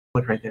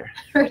Look right there.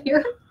 Right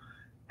here.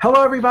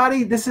 Hello,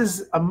 everybody. This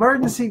is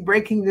emergency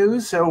breaking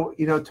news. So,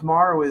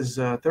 tomorrow is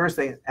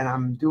Thursday, and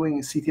I'm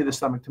doing CT of the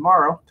Stomach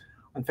tomorrow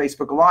on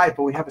Facebook Live,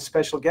 but we have a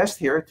special guest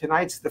here.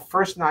 Tonight's the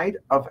first night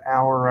of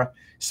our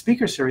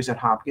speaker series at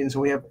Hopkins,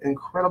 and we have an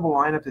incredible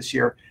lineup this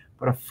year.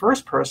 But our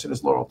first person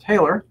is Laurel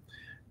Taylor.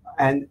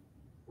 And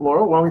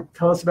Laurel, why don't you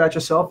tell us about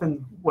yourself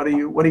and what are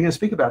you going to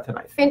speak about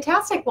tonight?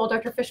 Fantastic. Well,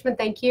 Dr. Fishman,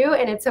 thank you.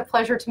 And it's a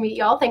pleasure to meet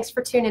y'all. Thanks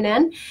for tuning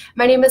in.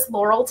 My name is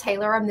Laurel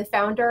Taylor. I'm the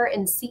founder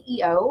and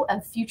CEO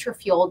of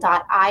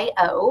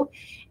futurefuel.io.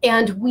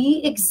 And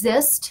we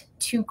exist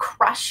to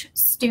crush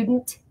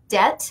student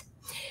debt.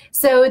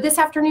 So this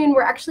afternoon,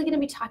 we're actually going to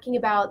be talking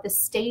about the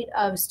state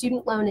of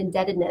student loan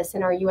indebtedness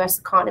in our U.S.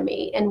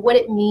 economy and what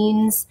it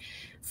means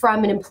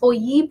from an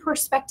employee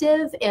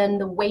perspective and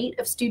the weight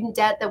of student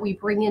debt that we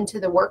bring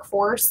into the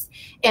workforce,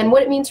 and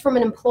what it means from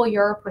an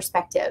employer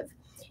perspective,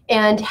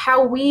 and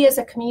how we as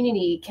a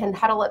community can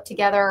huddle up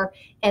together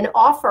and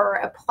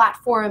offer a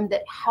platform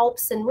that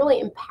helps and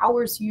really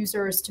empowers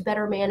users to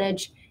better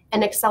manage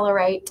and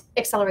accelerate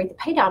the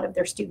pay down of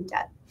their student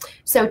debt.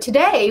 So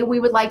today we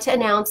would like to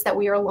announce that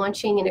we are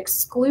launching an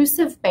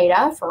exclusive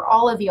beta for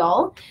all of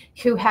y'all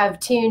who have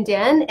tuned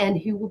in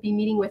and who we'll be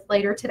meeting with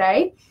later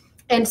today.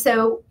 And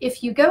so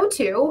if you go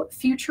to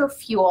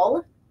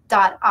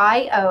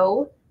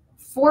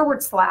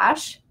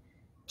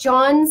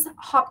futurefuel.io/Johns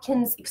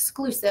Hopkins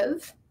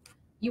exclusive,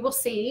 you will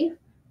see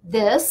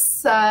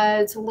this.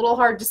 It's a little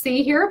hard to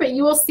see here, but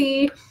you will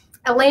see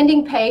a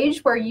landing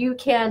page where you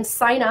can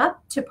sign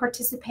up to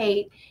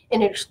participate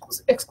in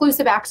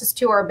exclusive access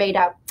to our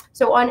beta.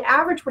 So on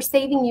average, we're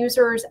saving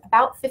users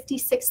about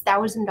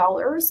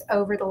 $56,000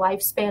 over the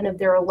lifespan of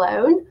their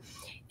loan.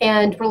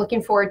 And we're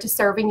looking forward to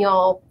serving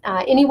y'all.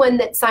 Anyone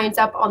that signs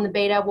up on the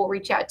beta will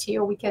reach out to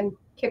you. We can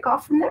kick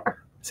off from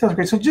there. Sounds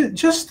great. So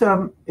just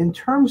in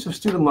terms of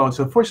student loans,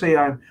 so fortunately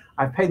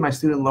I've paid my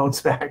student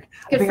loans back.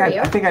 Good for you.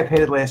 I think I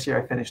paid it last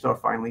year. I finished off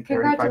finally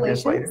 35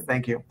 years later.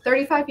 Thank you.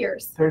 35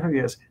 years. 35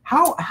 years.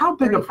 How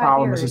big a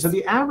problem is this? So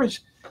the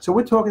average, so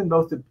we're talking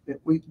both,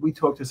 we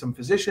talk to some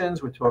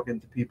physicians, we're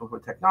talking to people who are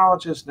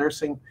technologists,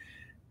 nursing.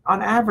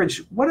 On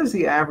average, what is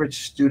the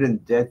average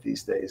student debt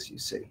these days you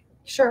see?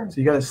 Sure. So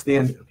you got to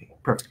stand. Okay,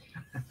 perfect.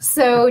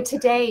 So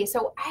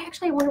I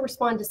actually want to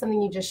respond to something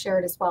you just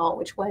shared as well,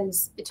 which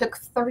was it took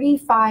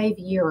 35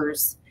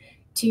 years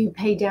to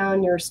pay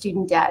down your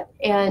student debt.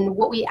 And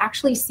what we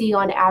actually see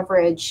on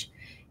average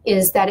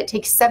is that it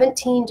takes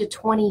 17 to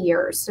 20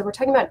 years. So we're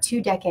talking about 2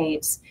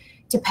 decades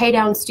to pay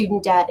down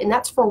student debt. And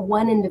that's for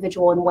one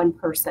individual and one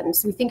person.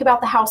 So we think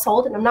about the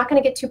household, and I'm not going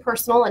to get too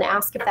personal and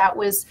ask if that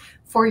was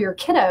for your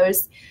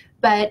kiddos,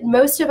 but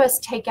most of us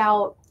take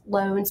out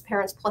loans,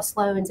 Parents Plus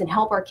loans, and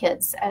help our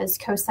kids as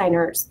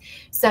co-signers.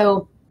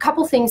 So a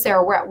couple things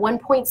there. We're at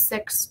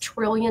 $1.6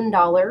 trillion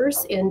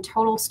in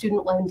total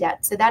student loan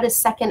debt. So that is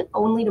second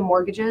only to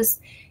mortgages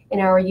in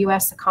our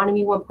U.S.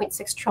 economy,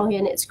 $1.6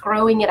 trillion. It's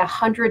growing at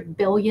 $100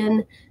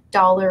 billion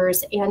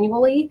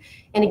annually.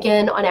 And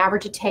again, on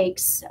average, it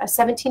takes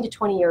 17 to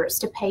 20 years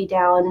to pay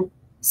down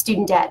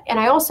student debt.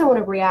 And I also want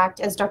to react,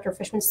 as Dr.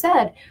 Fishman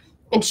said,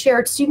 and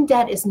shared student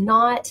debt is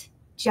not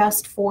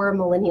just for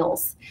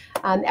millennials.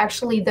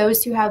 Actually,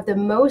 those who have the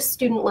most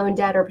student loan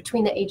debt are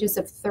between the ages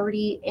of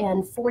 30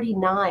 and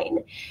 49.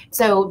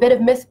 So a bit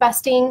of myth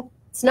busting.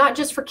 It's not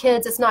just for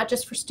kids. It's not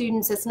just for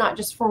students. It's not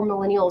just for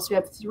millennials. We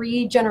have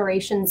 3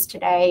 generations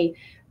today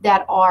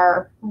that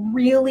are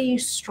really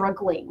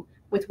struggling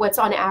with what's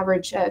on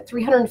average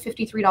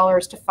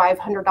 $353 to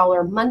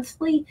 $500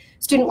 monthly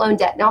student loan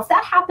debt. Now, if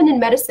that happened in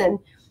medicine,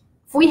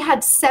 if we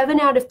had 7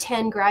 out of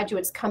 10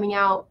 graduates coming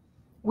out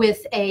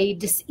with a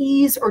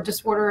disease or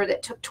disorder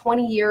that took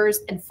 20 years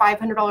and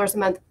 $500 a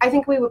month, I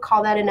think we would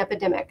call that an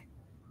epidemic.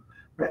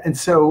 And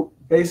so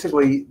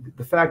basically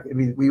the fact,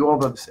 we all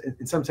know this,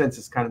 in some sense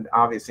it's kind of the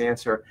obvious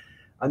answer.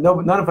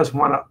 None of us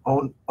want to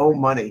owe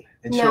money.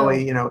 And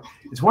surely,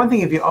 it's one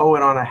thing if you owe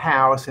it on a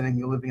house and then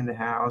you're living in the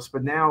house,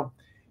 but now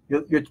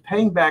you're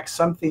paying back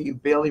something you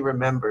barely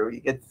remember.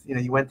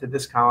 You went to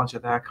this college or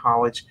that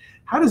college.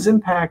 How does it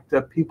impact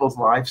people's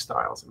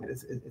lifestyles?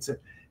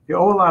 If you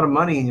owe a lot of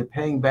money and you're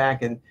paying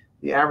back, and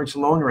the average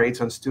loan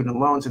rates on student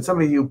loans, and some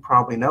of you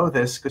probably know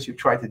this because you've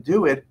tried to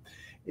do it,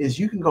 is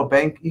you can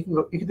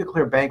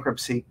declare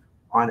bankruptcy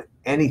on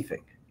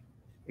anything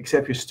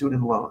except your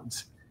student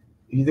loans.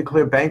 If you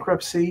declare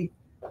bankruptcy,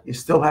 you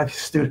still have your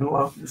student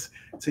loans,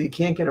 so you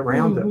can't get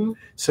around them.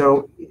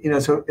 So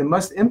so it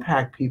must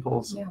impact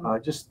people's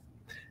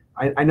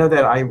I know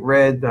that I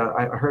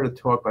heard a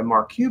talk by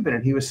Mark Cuban,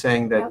 and he was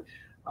saying that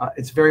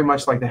it's very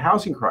much like the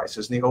housing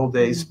crisis. In the old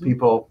days,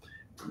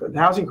 the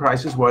housing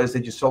crisis was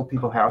that you sold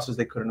people houses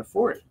they couldn't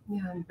afford.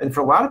 And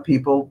for a lot of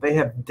people, they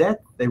have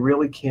debt they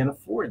really can't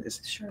afford.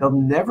 They'll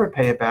never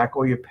pay it back,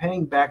 or you're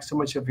paying back so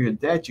much of your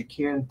debt you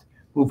can't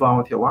move on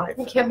with your life.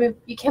 You can't move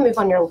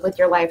on with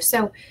your life.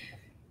 So,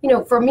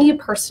 for me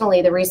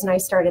personally, the reason I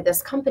started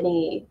this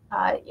company,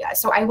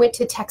 so I went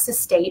to Texas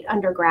State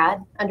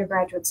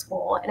undergraduate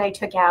school, and I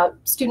took out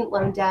student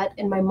loan debt,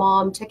 and my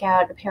mom took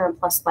out a Parent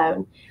Plus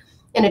loan.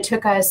 And it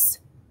took us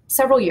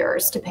several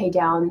years to pay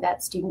down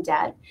that student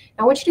debt.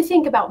 Now, I want you to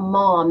think about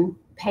mom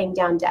paying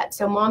down debt.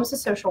 So mom's a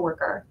social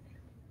worker,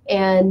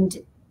 and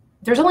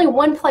there's only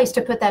one place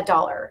to put that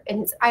dollar,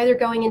 and it's either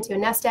going into a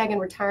nest egg in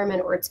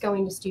retirement or it's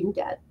going to student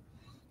debt.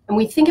 And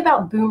we think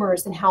about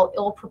boomers and how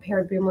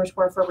ill-prepared boomers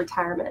were for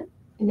retirement.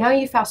 And now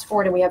you fast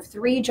forward and we have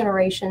 3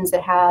 generations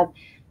that have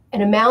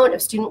an amount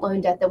of student loan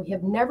debt that we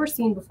have never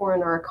seen before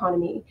in our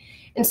economy.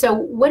 And so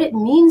what it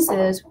means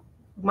is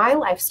my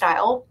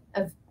lifestyle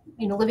of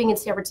living in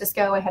San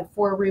Francisco, I had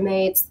 4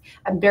 roommates,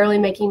 I'm barely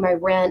making my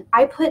rent.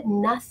 I put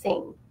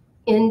nothing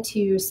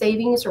into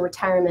savings or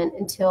retirement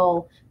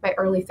until my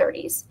early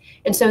 30s.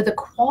 And so the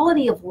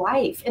quality of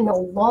life and the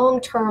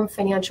long-term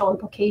financial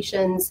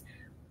implications,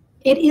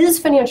 it is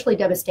financially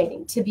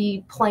devastating to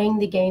be playing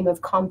the game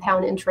of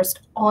compound interest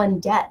on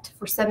debt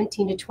for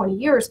 17 to 20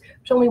 years.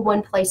 There's only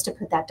one place to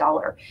put that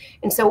dollar.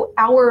 And so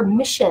our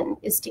mission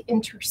is to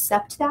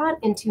intercept that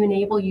and to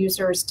enable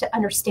users to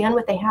understand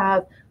what they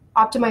have,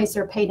 optimize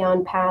their pay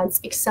down paths,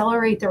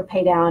 accelerate their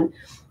pay down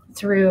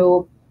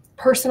through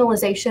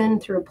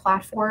personalization, through a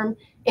platform,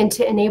 and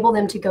to enable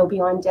them to go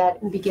beyond debt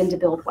and begin to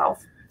build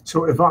wealth.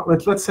 So if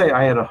let's say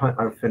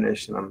I'm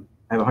finished and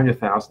I have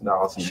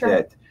 $100,000 in Sure.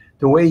 debt,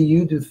 the way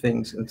you do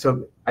things, and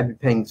so I'd be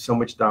paying so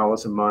much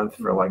dollars a month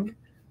for like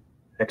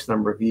X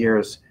number of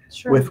years.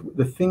 Sure. With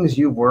the things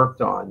you've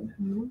worked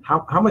on,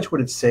 how much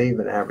would it save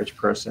an average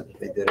person if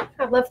they did it?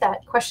 I love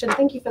that question.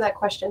 Thank you for that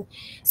question.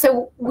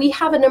 So we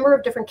have a number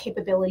of different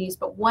capabilities,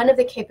 but one of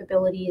the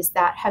capabilities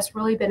that has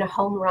really been a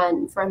home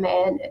run from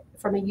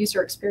a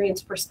user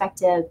experience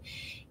perspective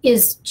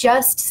is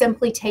just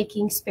simply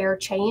taking spare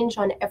change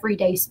on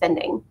everyday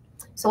spending.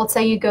 So let's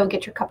say you go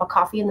get your cup of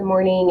coffee in the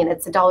morning and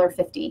it's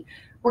 $1.50.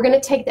 We're going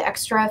to take the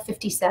extra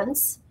 50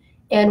 cents,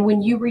 and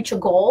when you reach a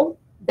goal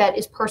that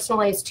is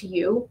personalized to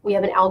you, we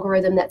have an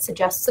algorithm that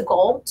suggests a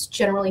goal. It's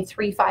generally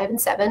 3, 5,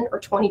 and 7, or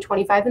 20,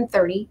 25, and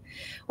 30.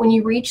 When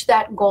you reach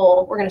that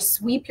goal, we're going to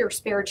sweep your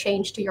spare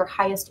change to your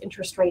highest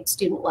interest rate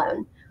student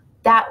loan.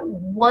 That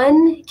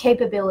one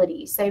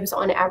capability saves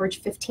on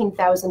average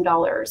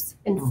 $15,000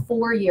 in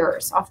 4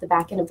 years off the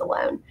back end of the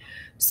loan.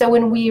 So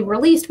when we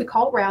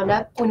call it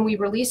Roundup. When we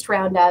released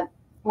Roundup,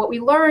 what we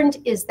learned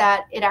is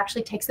that it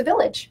actually takes a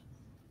village.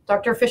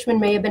 Dr. Fishman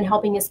may have been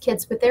helping his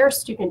kids with their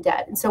student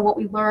debt. And so what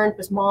we learned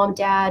was mom,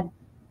 dad,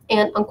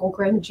 aunt, uncle,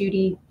 grandma,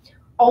 Judy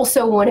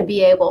also want to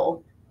be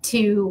able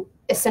to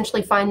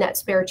essentially find that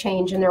spare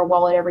change in their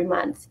wallet every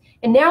month.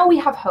 And now we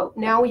have hope.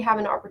 Now we have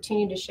an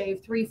opportunity to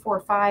shave 3,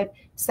 4, 5,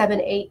 7,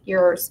 8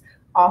 years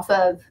off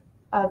of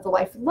the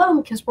life of the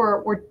loan, because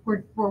we're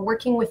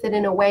working with it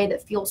in a way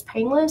that feels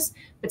painless,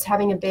 but it's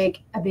having a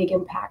big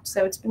impact.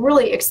 So it's been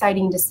really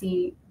exciting to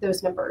see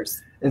those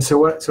numbers. And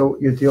so so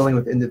you're dealing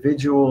with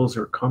individuals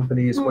or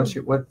companies. What's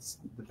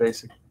the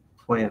basic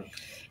plan?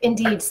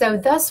 Indeed. So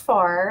thus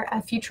far,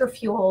 Future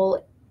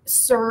Fuel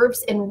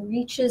serves and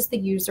reaches the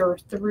user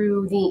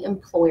through the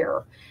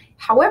employer.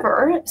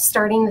 However,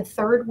 starting the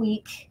 3rd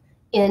week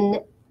in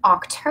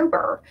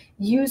October,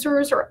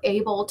 users are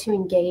able to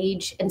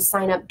engage and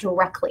sign up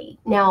directly.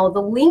 Now,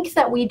 the link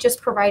that we just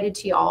provided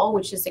to y'all,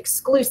 which is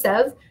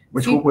exclusive,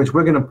 which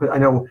we're going to put, I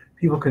know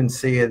people can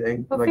see it.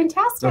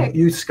 Fantastic. So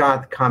you,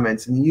 Scott,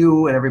 comments, and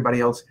you and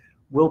everybody else,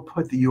 we'll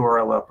put the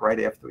URL up right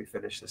after we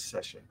finish this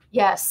session.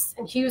 Yes,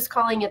 and Hugh's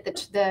calling it the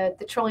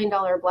 $1 trillion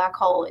black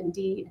hole,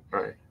 indeed.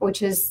 Right.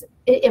 Which is,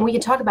 and we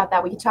can talk about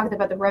that. We can talk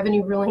about the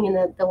revenue ruling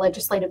and the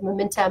legislative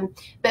momentum,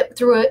 but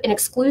through an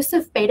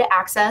exclusive beta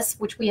access,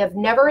 which we have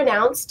never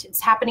announced,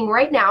 it's happening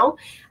right now.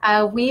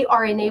 We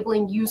are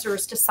enabling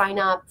users to sign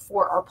up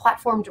for our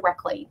platform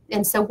directly.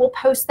 And so we'll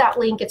post that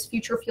link. It's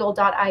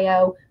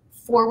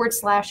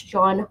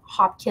futurefuel.io/John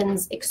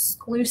Hopkins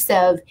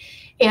exclusive.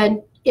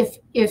 And if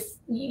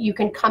you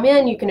can come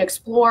in, you can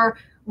explore.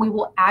 We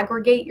will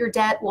aggregate your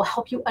debt. We'll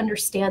help you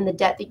understand the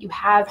debt that you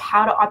have,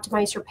 how to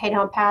optimize your pay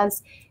down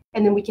paths,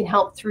 and then we can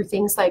help through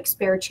things like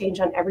spare change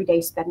on everyday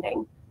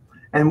spending.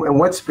 And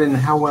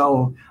how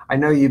well, I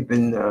know you've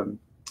been,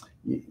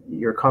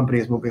 your company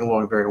is moving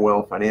along very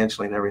well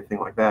financially and everything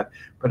like that,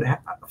 but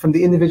from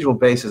the individual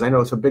basis, I know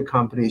it's a big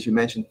company. As you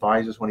mentioned,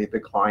 Pfizer is one of your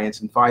big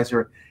clients, and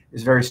Pfizer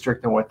is very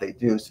strict on what they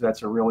do, so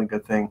that's a really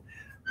good thing.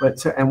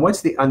 But and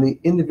what's on the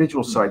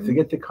individual side?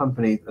 Forget the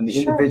company. On the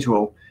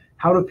individual,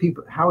 how has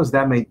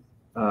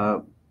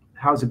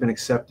it been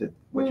accepted?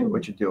 What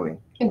you're doing?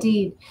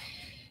 Indeed.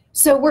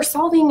 So we're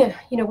solving a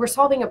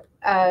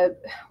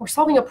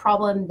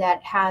problem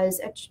that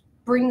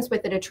brings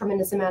with it a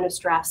tremendous amount of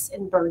stress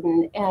and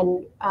burden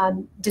and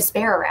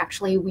despair.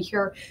 Actually, we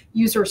hear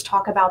users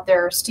talk about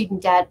their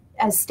student debt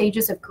as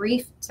stages of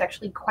grief. It's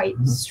actually quite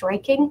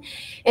striking.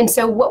 And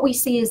so what we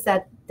see is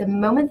that the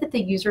moment that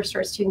the user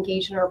starts to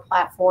engage in our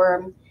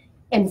platform,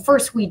 and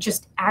first we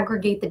just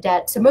aggregate the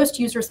debt. So most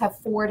users have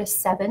 4 to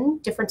 7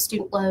 different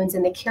student loans.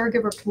 In the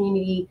caregiver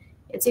community,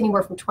 it's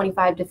anywhere from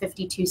 25 to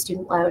 52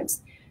 student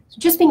loans. So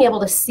just being able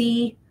to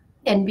see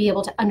and be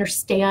able to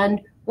understand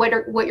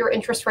what your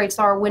interest rates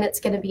are, when it's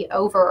going to be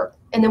over.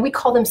 And then we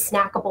call them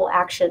snackable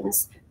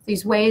actions,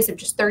 these ways of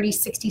just 30,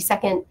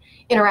 60-second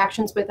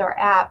interactions with our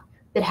app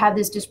that have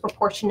this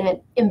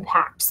disproportionate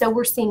impact. So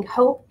we're seeing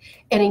hope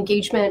and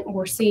engagement.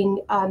 We're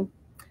seeing kind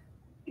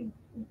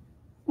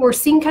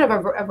of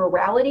a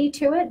virality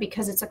to it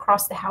because it's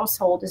across the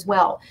household as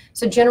well.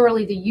 So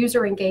generally the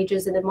user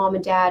engages, and then mom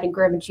and dad and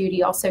grandma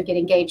Judy also get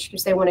engaged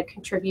because they want to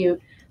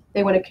contribute.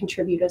 They want to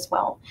contribute as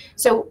well.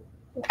 So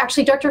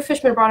actually Dr.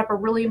 Fishman brought up a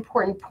really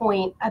important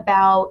point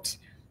about,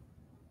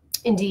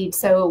 indeed,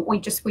 so we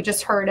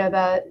just heard of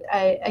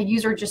a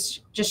user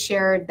just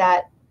shared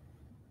that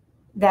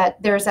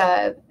there's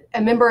a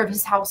member of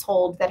his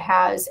household that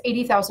has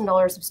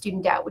 $80,000 of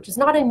student debt, which is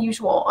not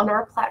unusual. On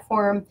our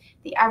platform,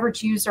 the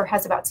average user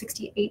has about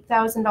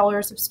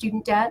 $68,000 of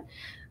student debt.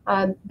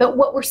 But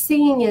what we're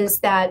seeing is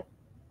that,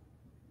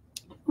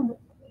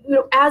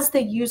 as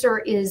the user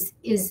is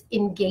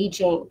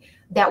engaging,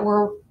 that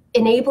we're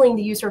enabling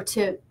the user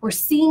we're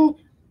seeing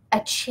a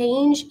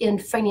change in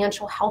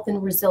financial health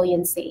and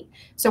resiliency.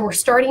 So we're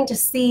starting to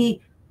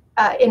see,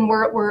 and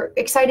we're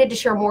excited to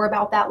share more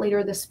about that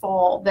later this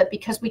fall, that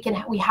because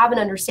we have an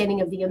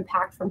understanding of the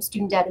impact from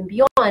student debt and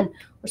beyond,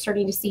 we're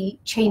starting to see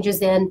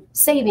changes in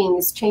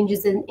savings,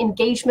 changes in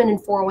engagement in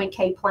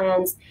 401k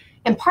plans.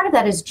 And part of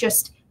that is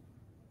just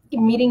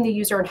meeting the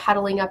user and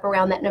huddling up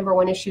around that number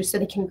one issue so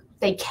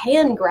they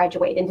can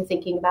graduate into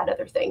thinking about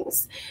other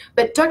things.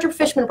 But Dr.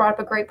 Fishman brought up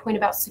a great point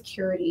about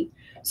security.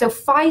 So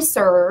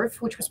Fiserv,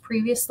 which was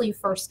previously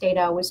First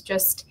Data, was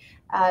just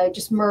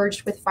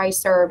merged with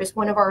Fiserv, is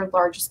one of our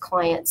largest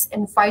clients.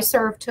 And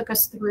Fiserv took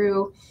us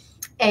through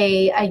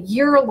a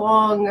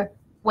year-long,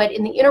 what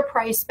in the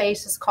enterprise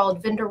space is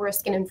called vendor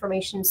risk and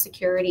information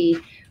security,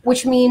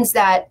 which means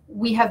that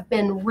we have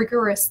been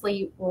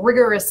rigorously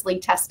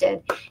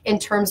tested in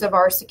terms of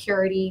our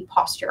security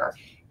posture.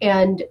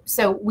 And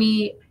so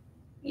we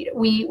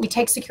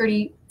take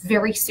security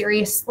very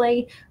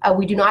seriously.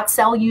 We do not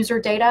sell user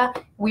data.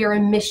 We are a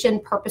mission,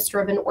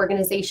 purpose-driven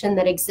organization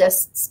that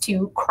exists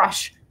to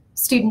crush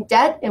student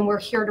debt, and we're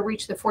here to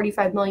reach the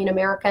 45 million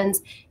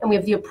Americans, and we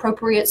have the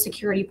appropriate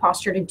security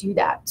posture to do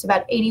that. So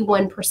about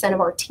 81% of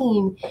our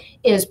team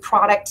is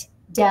product,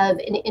 dev,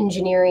 and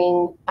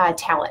engineering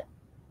talent.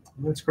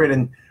 That's great.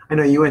 And I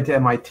know you went to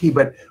MIT,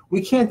 but we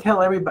can't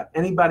tell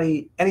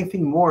anybody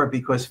anything more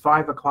because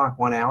 5 o'clock,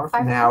 1 hour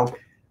from now,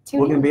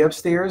 we're going to be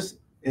upstairs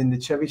in the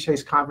Chevy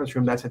Chase conference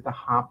room that's at the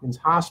Hopkins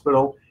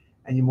Hospital,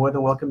 and you're more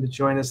than welcome to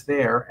join us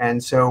there.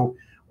 And so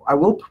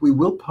we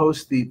will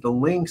post the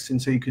links, and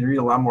so you can read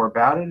a lot more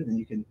about it, and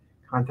you can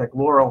contact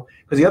Laurel.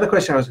 Because the other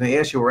question I was going to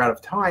ask you, we're out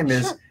of time,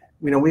 is,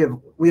 sure,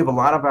 we have a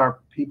lot of our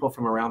people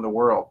from around the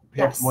world.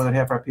 Yes. More than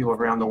half our people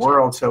around the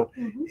world. So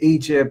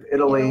Egypt,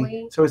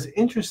 Italy. So it's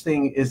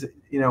interesting.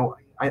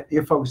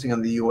 You're focusing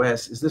on the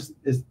U.S.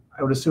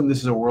 I would assume this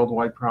is a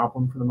worldwide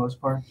problem for the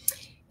most part.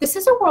 This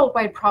is a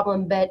worldwide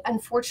problem, but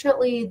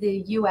unfortunately,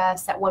 the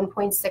U.S. at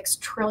 $1.6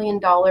 trillion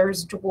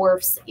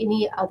dwarfs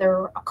any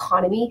other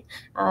economy.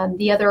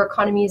 The other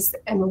economies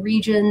and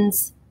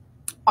regions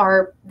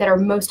that are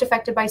most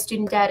affected by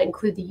student debt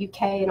include the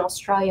UK and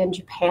Australia and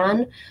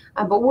Japan.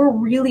 But we're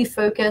really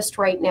focused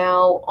right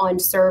now on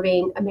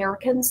serving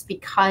Americans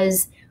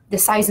because the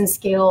size and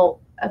scale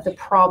of the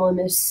problem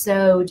is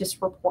so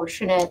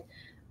disproportionate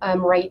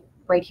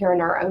right here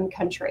in our own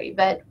country,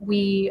 but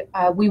we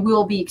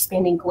will be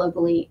expanding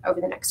globally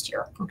over the next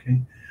year. Okay.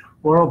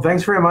 Laurel,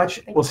 thanks very much.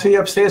 We'll see you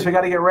upstairs. We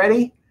got to get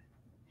ready.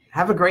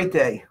 Have a great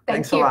day.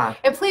 Thanks a lot.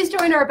 And please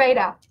join our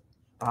beta.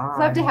 Bye.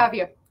 Love to have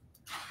you.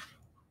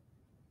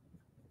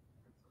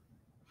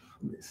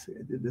 Let me see.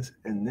 I did this,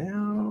 and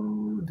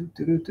now